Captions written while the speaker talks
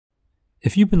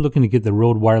If you've been looking to get the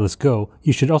Rode Wireless Go,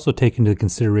 you should also take into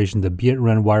consideration the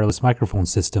Bietrun Wireless microphone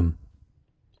system.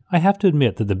 I have to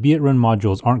admit that the Bietrun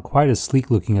modules aren't quite as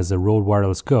sleek looking as the Rode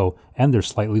Wireless Go, and they're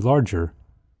slightly larger.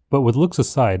 But with looks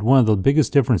aside, one of the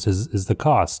biggest differences is the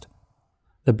cost.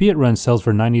 The Bietrun sells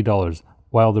for $90,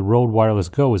 while the Rode Wireless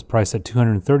Go is priced at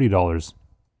 $230.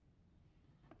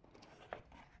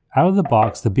 Out of the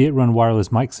box, the Bietrun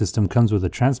Wireless mic system comes with a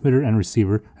transmitter and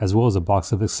receiver as well as a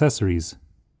box of accessories.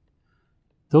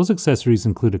 Those accessories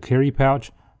include a carry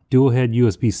pouch, dual-head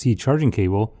USB-C charging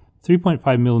cable, 3.5mm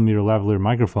lavalier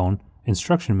microphone,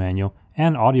 instruction manual,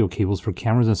 and audio cables for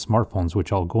cameras and smartphones,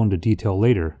 which I'll go into detail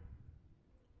later.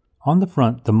 On the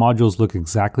front, the modules look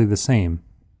exactly the same,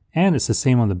 and it's the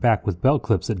same on the back with belt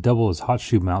clips that double as hot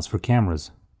shoe mounts for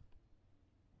cameras.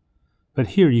 But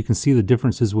here you can see the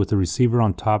differences with the receiver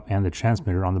on top and the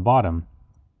transmitter on the bottom.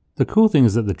 The cool thing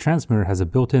is that the transmitter has a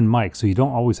built-in mic, so you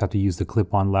don't always have to use the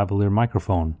clip-on lavalier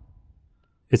microphone.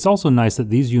 It's also nice that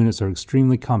these units are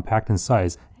extremely compact in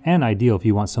size and ideal if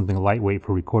you want something lightweight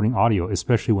for recording audio,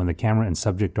 especially when the camera and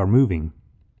subject are moving.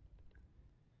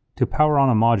 To power on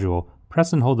a module,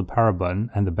 press and hold the power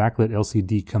button and the backlit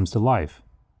LCD comes to life.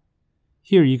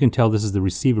 Here you can tell this is the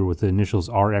receiver with the initials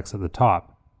RX at the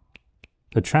top.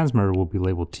 The transmitter will be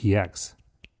labeled TX.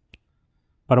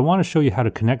 But I want to show you how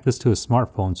to connect this to a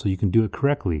smartphone so you can do it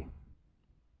correctly.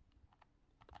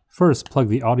 First, plug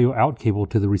the audio out cable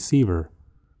to the receiver.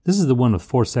 This is the one with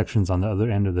 4 sections on the other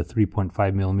end of the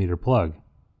 3.5mm plug.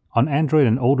 On Android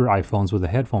and older iPhones with a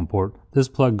headphone port, this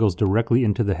plug goes directly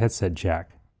into the headset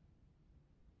jack.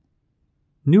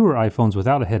 Newer iPhones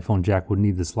without a headphone jack would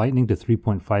need this Lightning to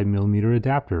 3.5mm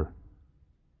adapter.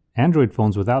 Android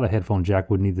phones without a headphone jack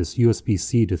would need this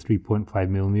USB-C to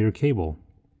 3.5mm cable.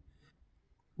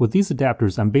 With these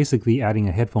adapters, I'm basically adding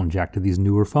a headphone jack to these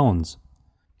newer phones.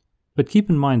 But keep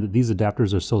in mind that these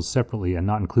adapters are sold separately and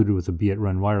not included with the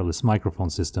Bietrun wireless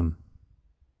microphone system.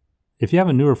 If you have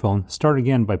a newer phone, start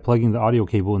again by plugging the audio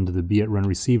cable into the Bietrun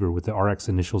receiver with the RX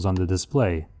initials on the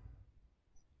display.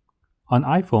 On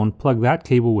iPhone, plug that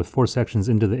cable with 4 sections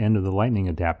into the end of the Lightning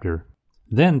adapter.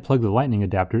 Then plug the Lightning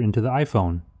adapter into the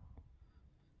iPhone.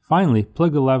 Finally,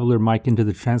 plug the lavalier mic into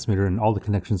the transmitter and all the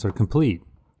connections are complete.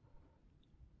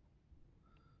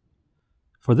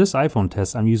 For this iPhone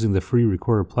test, I'm using the free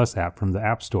Recorder Plus app from the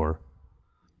App Store.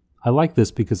 I like this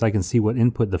because I can see what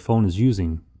input the phone is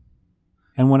using.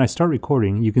 And when I start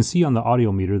recording, you can see on the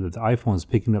audio meter that the iPhone is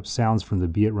picking up sounds from the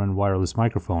Bietrun wireless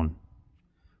microphone.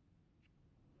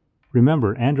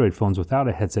 Remember, Android phones without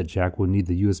a headset jack will need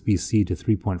the USB-C to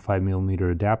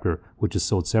 3.5mm adapter, which is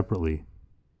sold separately.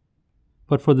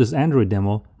 But for this Android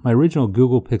demo, my original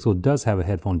Google Pixel does have a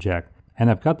headphone jack, and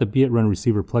I've got the Bietrun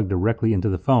receiver plugged directly into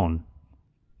the phone.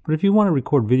 But if you want to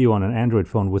record video on an Android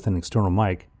phone with an external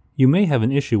mic, you may have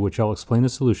an issue which I'll explain the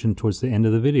solution towards the end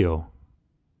of the video.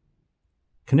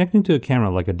 Connecting to a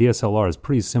camera like a DSLR is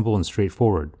pretty simple and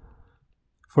straightforward.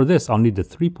 For this, I'll need the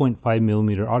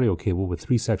 3.5mm audio cable with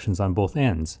 3 sections on both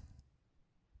ends.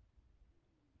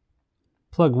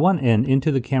 Plug one end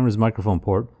into the camera's microphone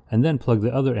port and then plug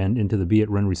the other end into the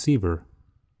Bietrun receiver.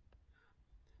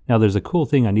 Now there's a cool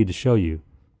thing I need to show you.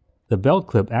 The belt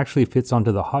clip actually fits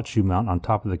onto the hot shoe mount on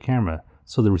top of the camera,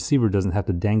 so the receiver doesn't have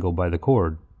to dangle by the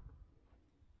cord.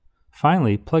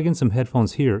 Finally, plug in some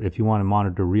headphones here if you want to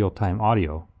monitor real-time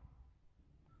audio.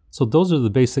 So those are the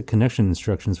basic connection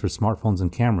instructions for smartphones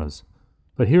and cameras.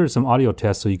 But here are some audio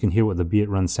tests so you can hear what the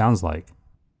Bietrun sounds like.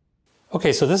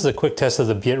 Okay, so this is a quick test of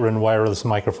the Bietrun wireless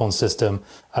microphone system.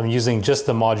 I'm using just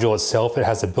the module itself. It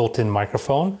has a built-in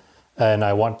microphone, and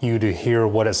I want you to hear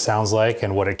what it sounds like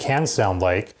and what it can sound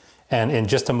like. And in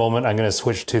just a moment, I'm going to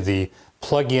switch to the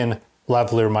plug-in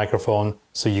lavalier microphone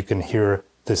so you can hear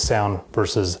the sound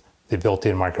versus the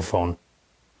built-in microphone.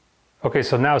 Okay,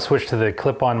 so now switch to the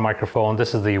clip-on microphone.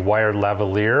 This is the wired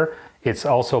lavalier. It's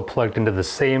also plugged into the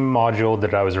same module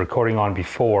that I was recording on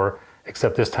before,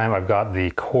 except this time I've got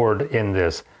the cord in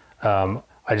this. I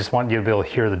just want you to be able to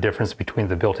hear the difference between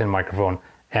the built-in microphone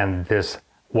and this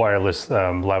wireless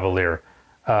lavalier.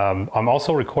 I'm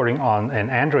also recording on an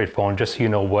Android phone, just so you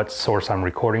know what source I'm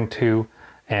recording to,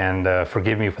 and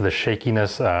forgive me for the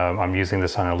shakiness. I'm using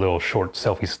this on a little short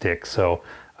selfie stick. So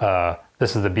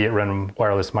this is the Bietrun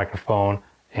wireless microphone,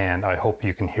 and I hope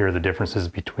you can hear the differences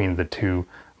between the two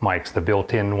mics, the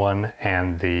built-in one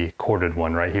and the corded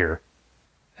one right here.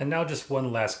 And now just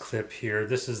one last clip here.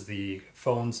 This is the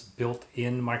phone's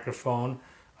built-in microphone.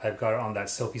 I've got it on that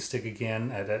selfie stick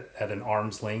again at an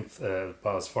arm's length,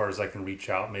 about as far as I can reach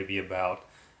out, maybe about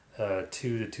 2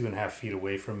 to 2.5 feet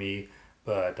away from me.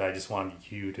 But I just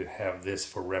wanted you to have this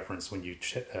for reference when you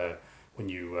when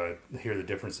you hear the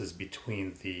differences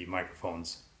between the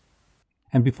microphones.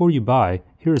 And before you buy,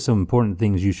 here are some important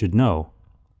things you should know.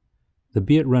 The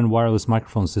Bietrun Wireless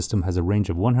microphone system has a range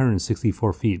of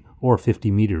 164 feet or 50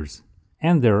 meters,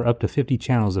 and there are up to 50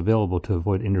 channels available to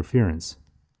avoid interference.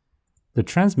 The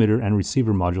transmitter and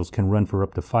receiver modules can run for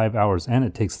up to 5 hours, and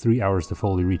it takes 3 hours to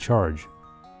fully recharge.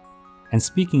 And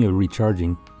speaking of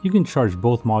recharging, you can charge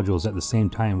both modules at the same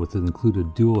time with the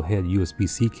included dual-head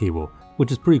USB-C cable,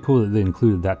 which is pretty cool that they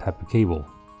included that type of cable.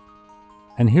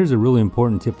 And here's a really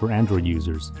important tip for Android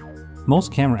users.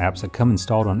 Most camera apps that come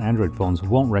installed on Android phones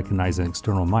won't recognize an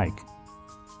external mic.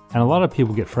 And a lot of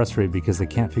people get frustrated because they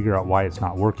can't figure out why it's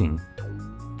not working.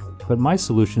 But my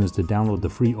solution is to download the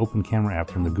free Open Camera app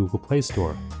from the Google Play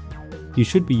Store. You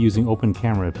should be using Open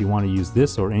Camera if you want to use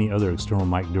this or any other external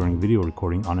mic during video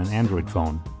recording on an Android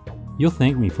phone. You'll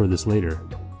thank me for this later.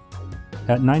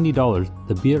 At $90,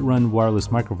 the Bietrun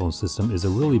Wireless microphone system is a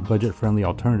really budget-friendly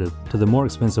alternative to the more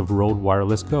expensive Rode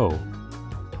Wireless Go.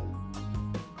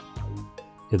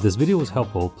 If this video was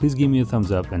helpful, please give me a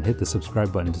thumbs up and hit the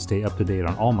subscribe button to stay up to date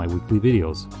on all my weekly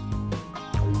videos.